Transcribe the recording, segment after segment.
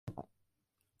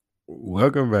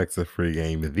Welcome back to Free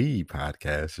Game, the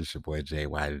podcast. It's your boy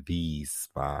JY the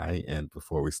Spy. And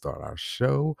before we start our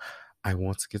show, I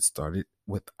want to get started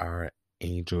with our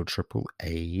Angel Triple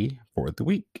A for the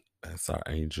week. That's our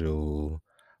angel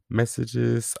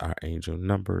messages, our angel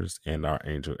numbers, and our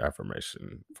angel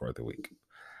affirmation for the week.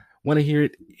 Want to hear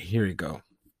it? Here you go.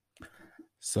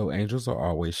 So, angels are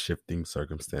always shifting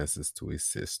circumstances to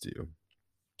assist you.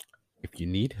 If you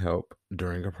need help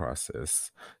during a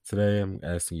process, today I'm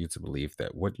asking you to believe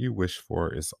that what you wish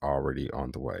for is already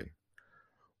on the way.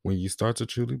 When you start to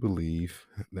truly believe,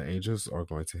 the angels are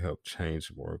going to help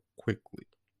change your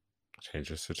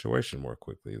situation more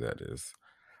quickly, that is.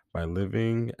 By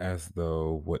living as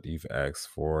though what you've asked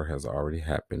for has already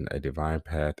happened, a divine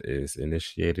path is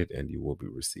initiated and you will be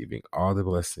receiving all the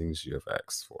blessings you have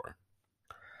asked for.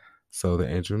 So the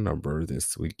angel number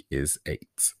this week is 8.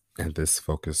 And this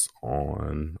focus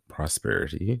on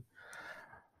prosperity.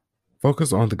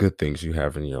 Focus on the good things you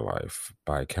have in your life.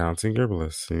 By counting your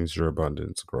blessings, your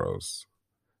abundance grows.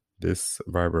 This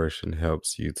vibration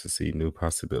helps you to see new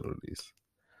possibilities.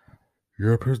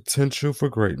 Your potential for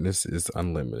greatness is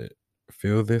unlimited.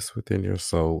 Feel this within your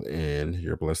soul and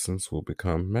your blessings will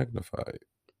become magnified.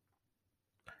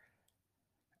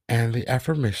 And the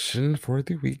affirmation for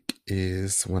the week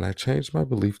is: when I change my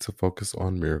belief to focus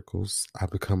on miracles, I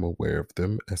become aware of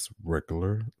them as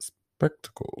regular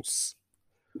spectacles.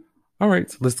 All right,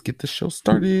 so let's get the show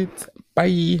started.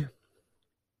 Bye.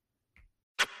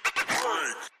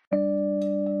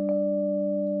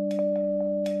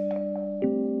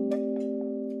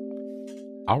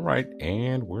 All right,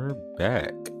 and we're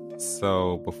back.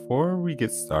 So before we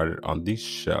get started on the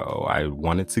show, I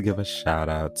wanted to give a shout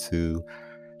out to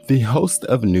the host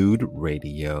of Nude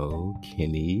Radio,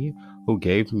 Kenny, who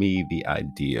gave me the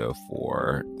idea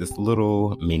for this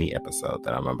little mini episode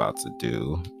that I'm about to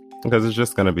do, because it's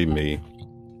just going to be me.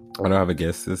 I don't have a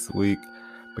guest this week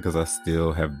because I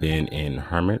still have been in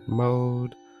hermit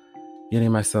mode,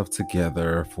 getting myself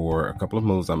together for a couple of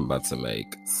moves I'm about to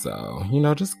make. So,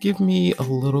 just give me a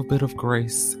little bit of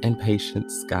grace and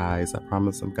patience, guys. I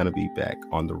promise I'm going to be back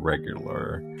on the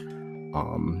regular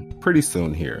pretty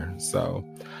soon here. So,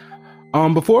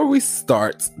 before we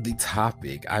start the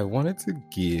topic, I wanted to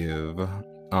give,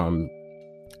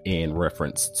 in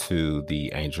reference to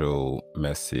the angel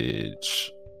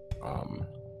message,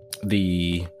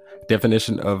 the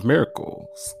definition of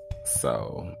miracles.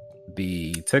 So,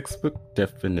 the textbook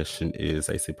definition is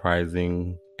a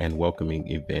surprising and welcoming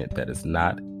event that is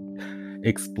not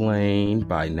explained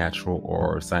by natural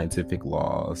or scientific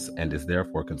laws and is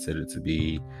therefore considered to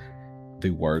be the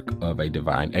work of a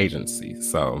divine agency.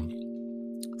 So,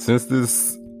 since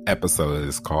this episode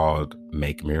is called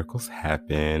Make Miracles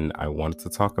Happen, I wanted to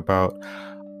talk about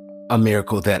a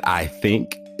miracle that I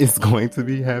think is going to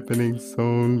be happening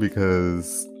soon,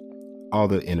 because all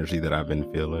the energy that I've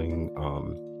been feeling,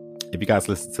 if you guys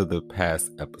listen to the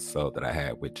past episode that I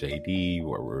had with JD,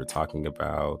 where we were talking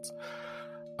about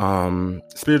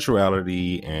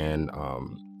spirituality and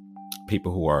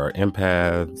people who are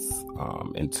empaths,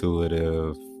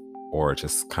 intuitive, or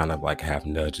just kind of like have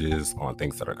nudges on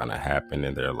things that are going to happen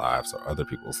in their lives or other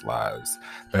people's lives.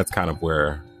 That's kind of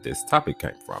where this topic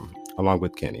came from, along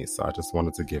with Kenny. So I just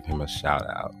wanted to give him a shout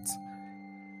out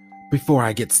before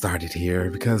I get started here,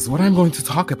 because what I'm going to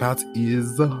talk about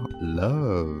is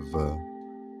love.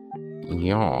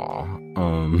 Yeah.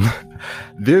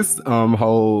 This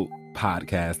whole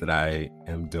podcast that I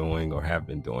am doing or have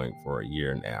been doing for a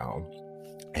year now,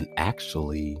 and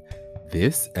actually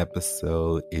this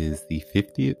episode is the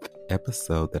 50th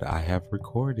episode that I have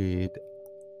recorded.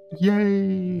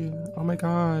 Yay! Oh my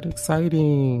God,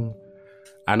 exciting.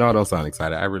 I know I don't sound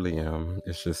excited. I really am.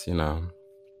 It's just,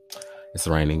 it's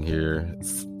raining here.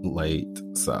 It's late.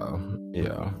 So,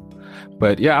 yeah.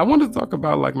 But yeah, I wanted to talk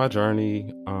about like my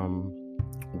journey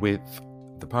with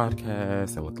the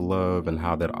podcast and with love and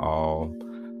how that all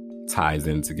ties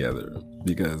in together.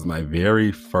 Because my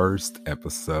very first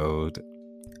episode,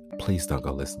 please don't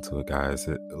go listen to it, guys.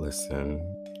 It's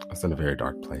in a very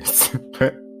dark place.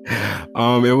 But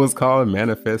it was called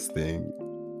Manifesting,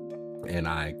 and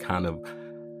I kind of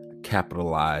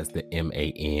capitalized the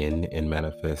MAN in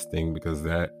manifesting because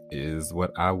that is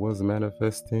what I was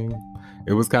manifesting.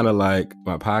 It was kind of like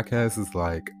my podcast is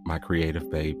like my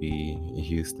creative baby.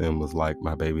 Houston was like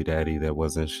my baby daddy that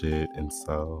wasn't shit, and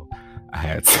so I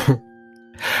had to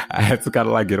kind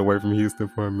of like get away from Houston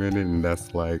for a minute, and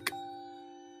that's like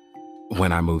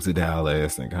when I moved to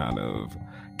Dallas and kind of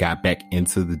got back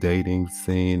into the dating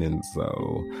scene. And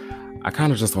so I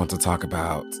kind of just want to talk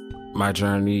about my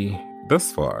journey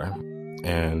thus far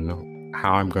and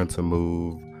how I'm going to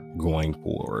move going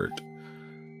forward.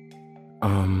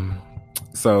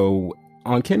 So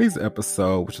on Kenny's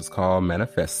episode, which is called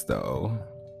Manifesto,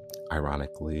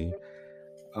 ironically,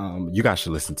 you guys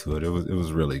should listen to it. It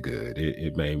was really good.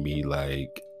 It made me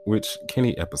like, which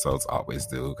Kenny episodes always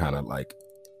do, kind of like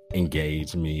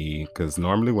engage me, because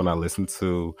normally when I listen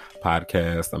to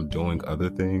podcasts I'm doing other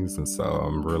things, and so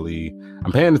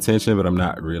I'm paying attention, but I'm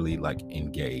not really like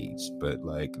engaged. But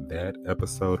like that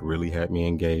episode really had me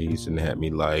engaged and had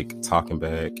me like talking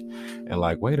back and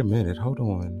like, wait a minute, hold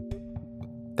on,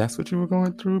 that's what you were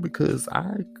going through, because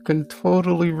I can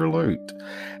totally relate.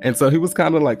 And so he was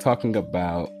kind of like talking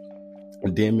about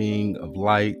dimming of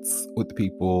lights with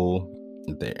people,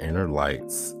 their inner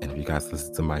lights. And if you guys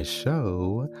listen to my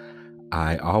show,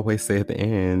 I always say at the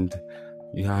end,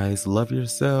 you guys love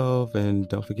yourself and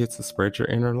don't forget to spread your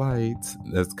inner lights.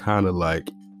 That's kind of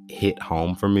like hit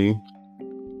home for me.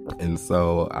 And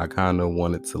so I kind of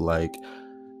wanted to like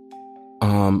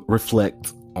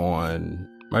reflect on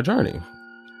my journey.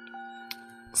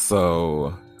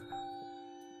 So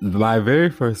my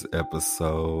very first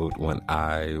episode, when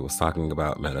I was talking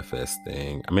about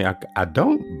manifesting, I mean, I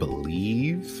don't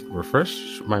believe,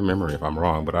 refresh my memory if I'm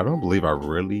wrong, but I don't believe I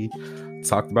really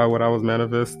talked about what I was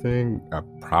manifesting. I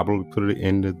probably put it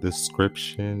in the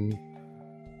description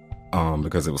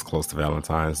because it was close to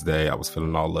Valentine's Day. I was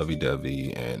feeling all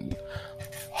lovey-dovey and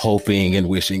hoping and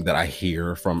wishing that I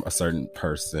hear from a certain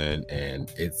person.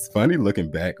 And it's funny looking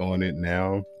back on it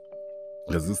now,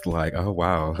 because it's like, oh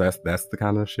wow, that's the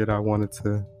kind of shit I wanted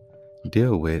to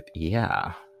deal with.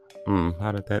 Yeah.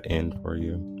 How did that end for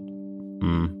you?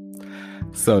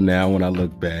 So now when I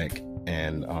look back,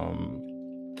 and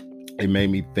it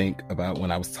made me think about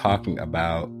when I was talking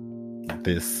about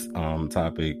this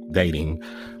topic, dating,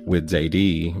 with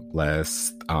JD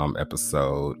last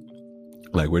episode.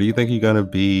 Like, where do you think you're gonna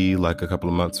be like a couple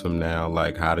of months from now?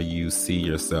 Like, how do you see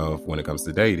yourself when it comes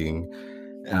to dating?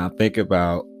 And I think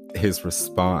about his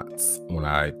response when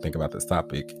I think about this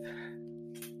topic.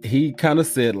 He kind of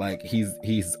said like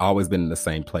he's always been in the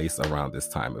same place around this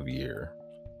time of year.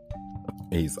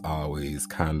 He's always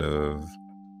kind of,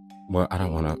 well, I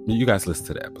don't want to, you guys listen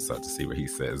to the episode to see what he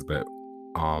says, but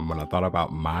when I thought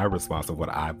about my response of what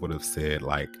I would have said,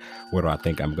 like, where do I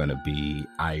think I'm going to be?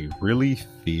 I really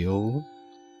feel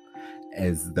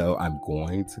as though I'm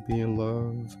going to be in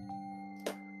love,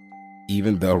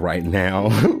 even though right now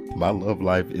my love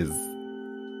life is,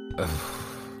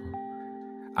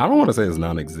 I don't want to say it's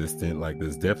non-existent. Like,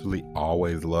 there's definitely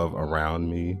always love around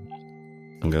me,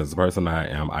 because the person I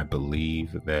am, I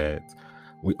believe that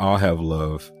we all have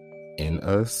love in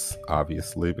us,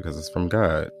 obviously, because it's from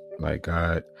God. Like,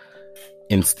 God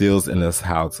instills in us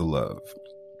how to love,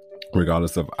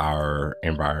 regardless of our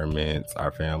environments,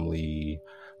 our family,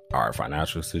 our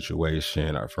financial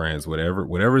situation, our friends,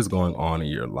 whatever is going on in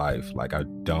your life. Like, I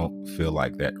don't feel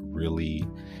like that really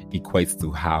equates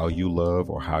to how you love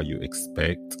or how you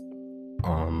expect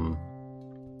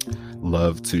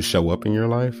love to show up in your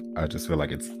life. I just feel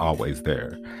like it's always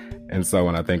there. And so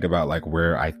when I think about like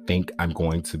where I think I'm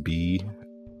going to be,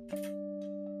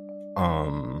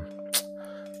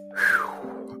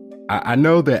 I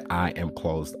know that I am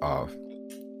closed off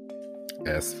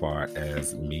as far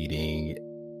as meeting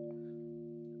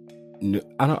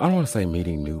I don't want to say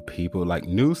meeting new people. Like,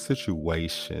 new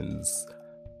situations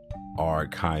are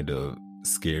kind of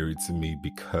scary to me,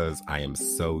 because I am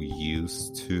so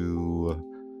used to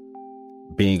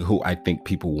being who I think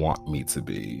people want me to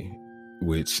be,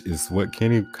 which is what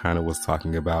Kenny kind of was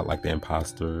talking about, like the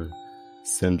imposter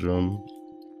syndrome,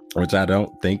 which I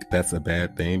don't think that's a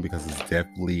bad thing, because it's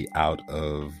definitely out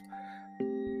of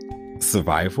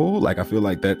survival. Like, I feel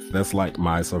like that's like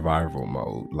my survival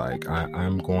mode. Like,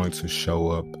 I'm going to show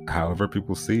up however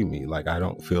people see me. Like, I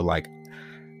don't feel like,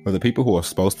 for the people who are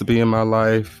supposed to be in my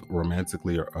life,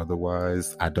 romantically or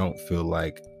otherwise, I don't feel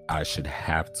like I should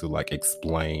have to like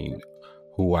explain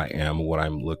who I am, what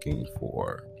I'm looking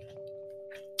for.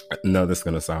 No, this is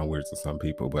going to sound weird to some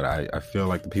people, but I feel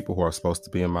like the people who are supposed to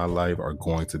be in my life are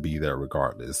going to be there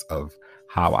regardless of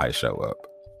how I show up.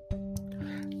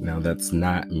 Now, that's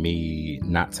not me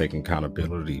not taking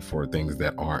accountability for things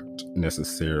that aren't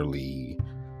necessarily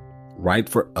right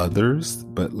for others,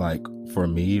 but like for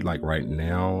me, like right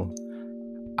now,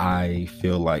 I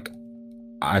feel like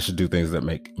I should do things that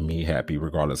make me happy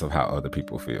regardless of how other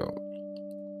people feel,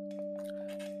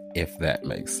 if that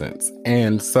makes sense.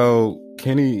 And so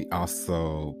Kenny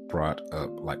also brought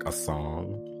up like a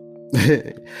song,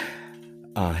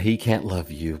 He Can't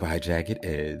Love You by Jagged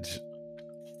Edge,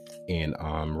 in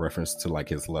reference to like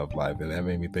his love life. And that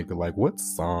made me think of like, what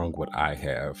song would I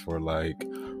have for like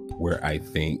where I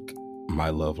think my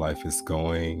love life is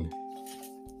going?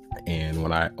 And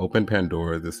when I opened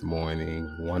Pandora this morning,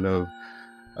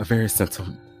 a very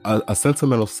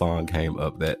sentimental song came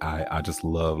up that I just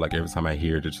love. Like every time I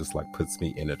hear it, it just like puts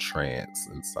me in a trance.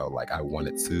 And so like I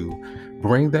wanted to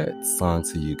bring that song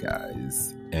to you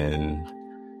guys and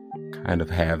kind of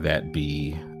have that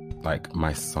be like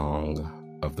my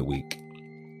song of the week.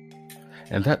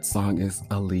 And that song is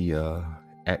Aaliyah,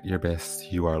 At Your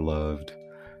Best You Are Loved.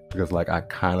 Because like I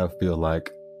kind of feel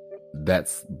like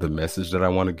that's the message that I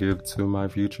want to give to my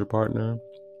future partner,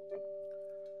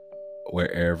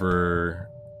 wherever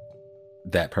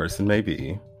that person may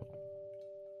be.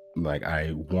 Like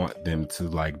I want them to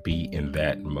like be in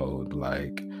that mode.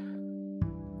 Like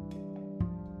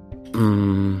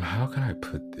how can I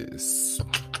put this?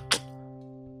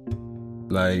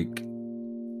 Like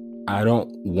I don't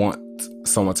want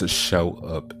someone to show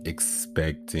up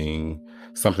expecting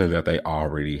something that they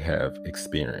already have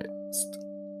experienced,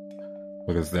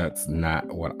 because that's not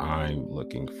what I'm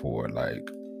looking for. Like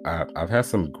I've had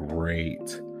some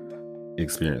great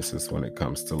experiences when it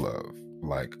comes to love.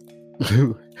 Like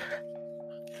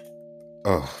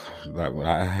like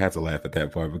I had to laugh at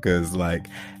that part, because like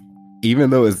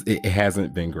even though it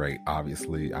hasn't been great,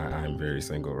 obviously I'm very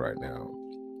single right now,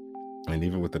 and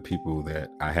even with the people that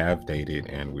I have dated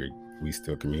and we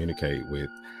still communicate with,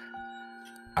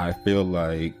 I feel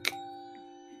like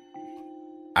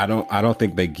I don't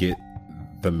think they get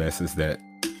the message that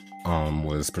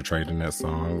was portrayed in that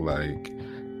song. Like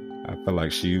I feel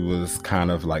like she was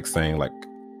kind of like saying like,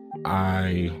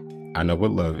 I know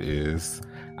what love is.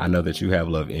 I know that you have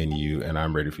love in you, and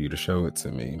I'm ready for you to show it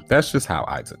to me. That's just how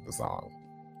I took the song.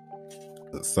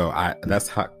 So that's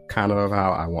kind of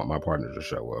how I want my partner to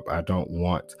show up. I don't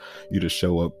want you to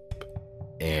show up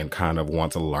and kind of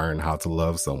want to learn how to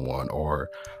love someone or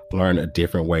learn a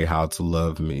different way how to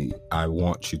love me. I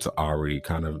want you to already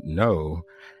kind of know.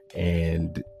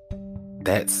 And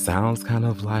that sounds kind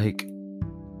of like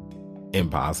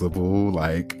impossible.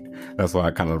 Like that's why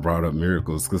I kind of brought up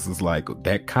miracles, because it's like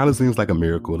that kind of seems like a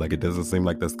miracle. Like it doesn't seem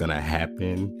like that's gonna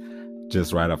happen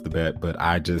just right off the bat, but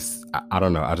I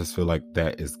don't know, I just feel like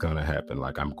that is gonna happen.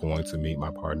 Like I'm going to meet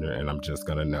my partner and I'm just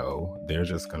gonna know, they're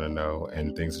just gonna know,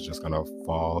 and things are just gonna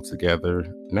fall together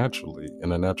naturally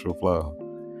in a natural flow.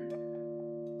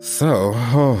 So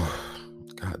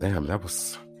god damn, that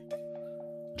was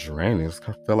draining. It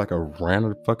felt like I ran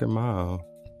a fucking mile.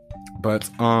 But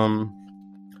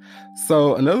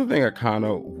so another thing I kind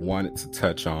of wanted to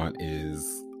touch on is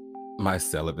my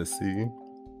celibacy.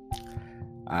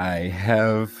 I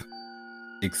have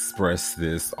expressed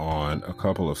this on a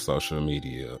couple of social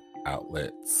media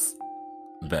outlets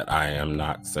that I am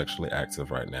not sexually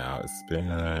active right now. It's been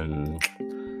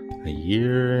a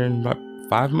year and about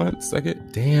 5 months.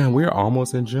 Damn, we're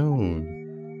almost in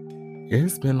June.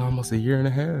 It's been almost a year and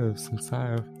a half since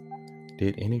I've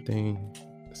did anything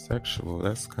sexual.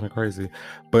 That's kind of crazy.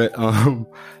 But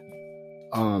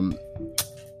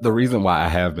the reason why I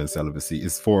have been celibacy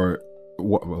is for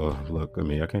look at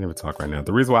me, I can't even talk right now.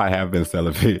 The reason why I have been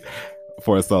celibate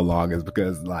for so long is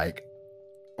because like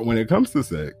when it comes to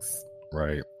sex,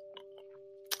 right,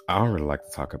 I don't really like to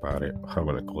talk about it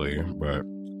publicly, but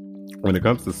when it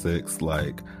comes to sex,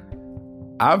 like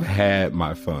I've had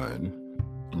my fun,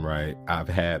 right? I've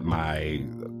had my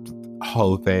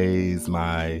whole phase,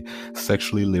 my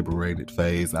sexually liberated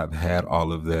phase. I've had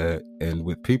all of that, and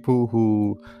with people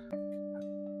who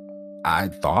I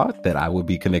thought that I would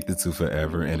be connected to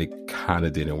forever, and it kind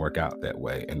of didn't work out that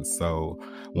way. And so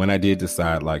when I did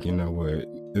decide, like, you know what,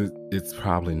 it's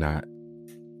probably not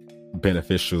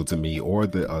beneficial to me or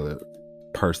the other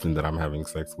person that I'm having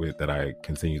sex with that I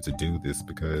continue to do this,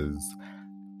 because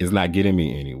it's not getting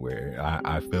me anywhere.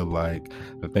 I feel like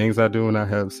the things I do when I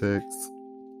have sex,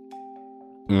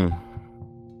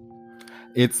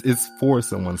 it's for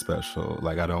someone special.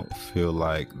 Like I don't feel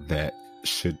like that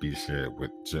should be shared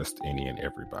with just any and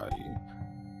everybody.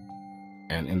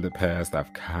 And in the past,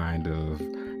 I've kind of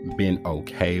been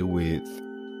okay with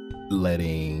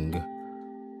letting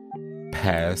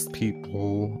past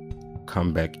people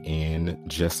come back in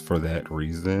just for that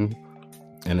reason,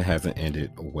 and it hasn't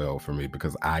ended well for me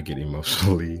because I get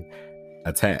emotionally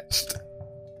attached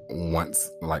once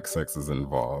like sex is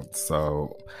involved.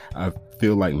 So I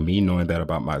feel like me knowing that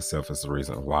about myself is the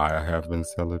reason why I have been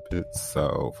celibate.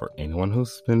 So for anyone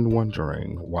who's been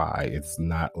wondering why, it's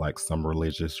not like some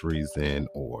religious reason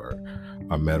or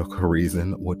a medical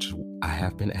reason, which I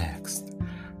have been asked.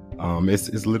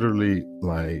 It's literally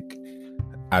like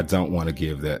I don't want to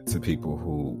give that to people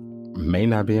who may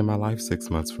not be in my life 6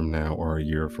 months from now or a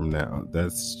year from now.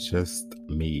 That's just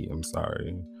me. I'm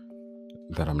sorry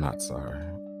that I'm not sorry.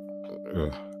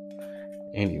 Ugh.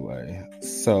 Anyway,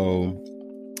 so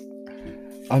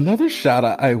another shout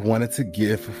out I wanted to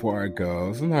give before I go.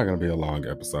 It's not going to be a long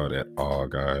episode at all,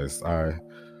 guys. I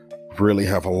really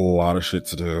have a lot of shit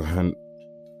to do, and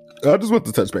I just want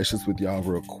to touch bases with y'all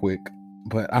real quick.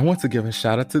 But I want to give a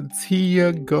shout out to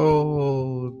Tia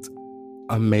Gold,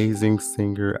 amazing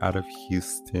singer out of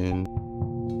Houston.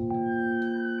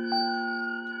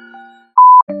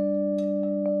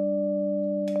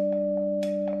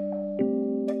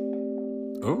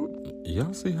 Oh,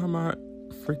 y'all see how my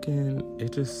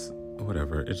it just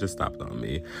stopped on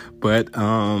me. But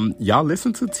y'all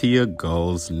listen to Tia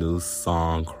Gold's new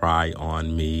song Cry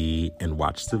on Me and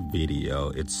watch the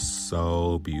video. It's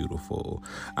so beautiful.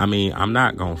 I mean, I'm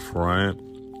not gonna front,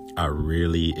 I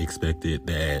really expected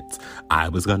that I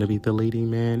was gonna be the leading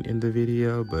man in the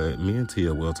video, but me and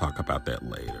Tia will talk about that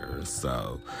later.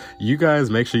 So you guys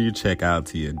make sure you check out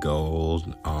Tia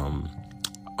Gold,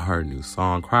 her new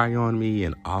song Cry on Me,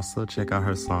 and also check out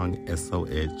her song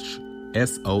SOS,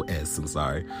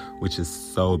 which is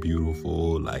so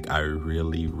beautiful. Like, I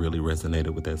really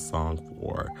resonated with that song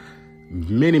for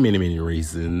many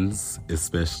reasons,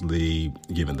 especially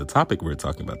given the topic we're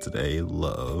talking about today,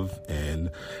 love. And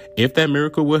if that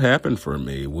miracle will happen for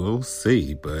me, we'll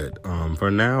see. But for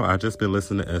now, I've just been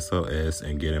listening to SOS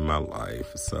and getting my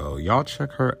life. So y'all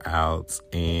check her out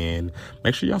and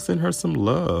make sure y'all send her some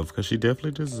love, because she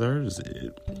definitely deserves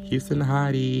it. Houston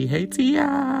Hottie. Hey,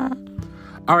 Tia.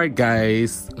 All right,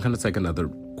 guys, I'm going to take another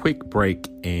quick break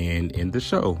and end the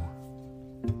show.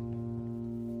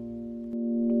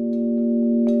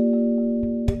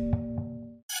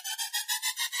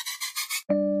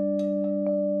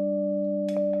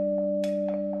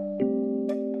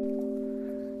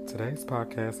 Today's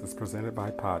podcast is presented by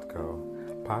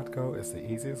Podgo. Podgo is the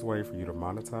easiest way for you to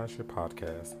monetize your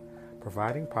podcast,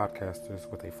 providing podcasters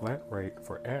with a flat rate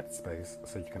for ad space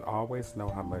so you can always know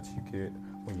how much you get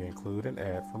when you include an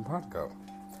ad from Podgo.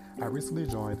 I recently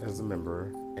joined as a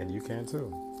member, and you can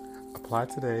too. Apply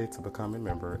today to become a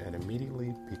member and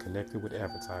immediately be connected with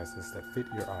advertisers that fit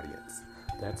your audience.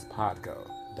 That's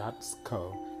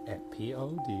podgo.co at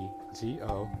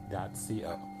podgo.co.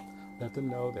 Let them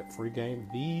know that Free Game,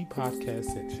 the podcast,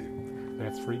 sent you.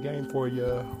 That's free game for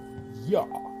you. Y'all.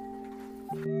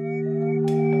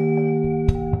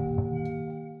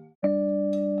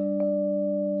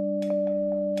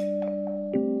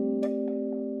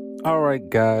 All right,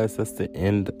 guys, that's the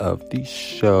end of the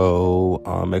show.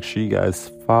 Make sure you guys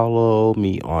follow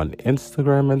me on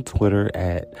Instagram and Twitter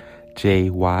at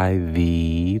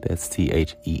JYV, that's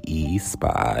THEE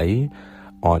Spy,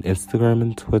 on Instagram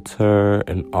and Twitter,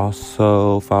 and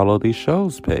also follow the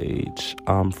show's page,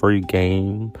 Free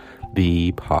Game,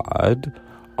 the pod,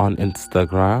 on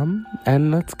Instagram.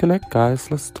 And let's connect, guys.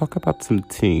 Let's talk about some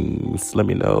things. Let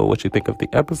me know what you think of the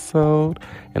episode,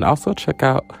 and also check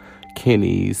out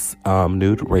Kenny's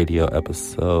nude radio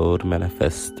episode,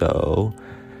 Manifesto,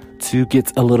 to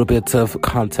get a little bit of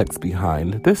context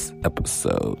behind this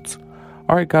episode.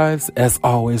 All right, guys, as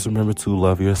always, remember to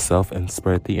love yourself and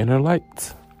spread the inner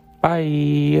light.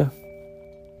 Bye.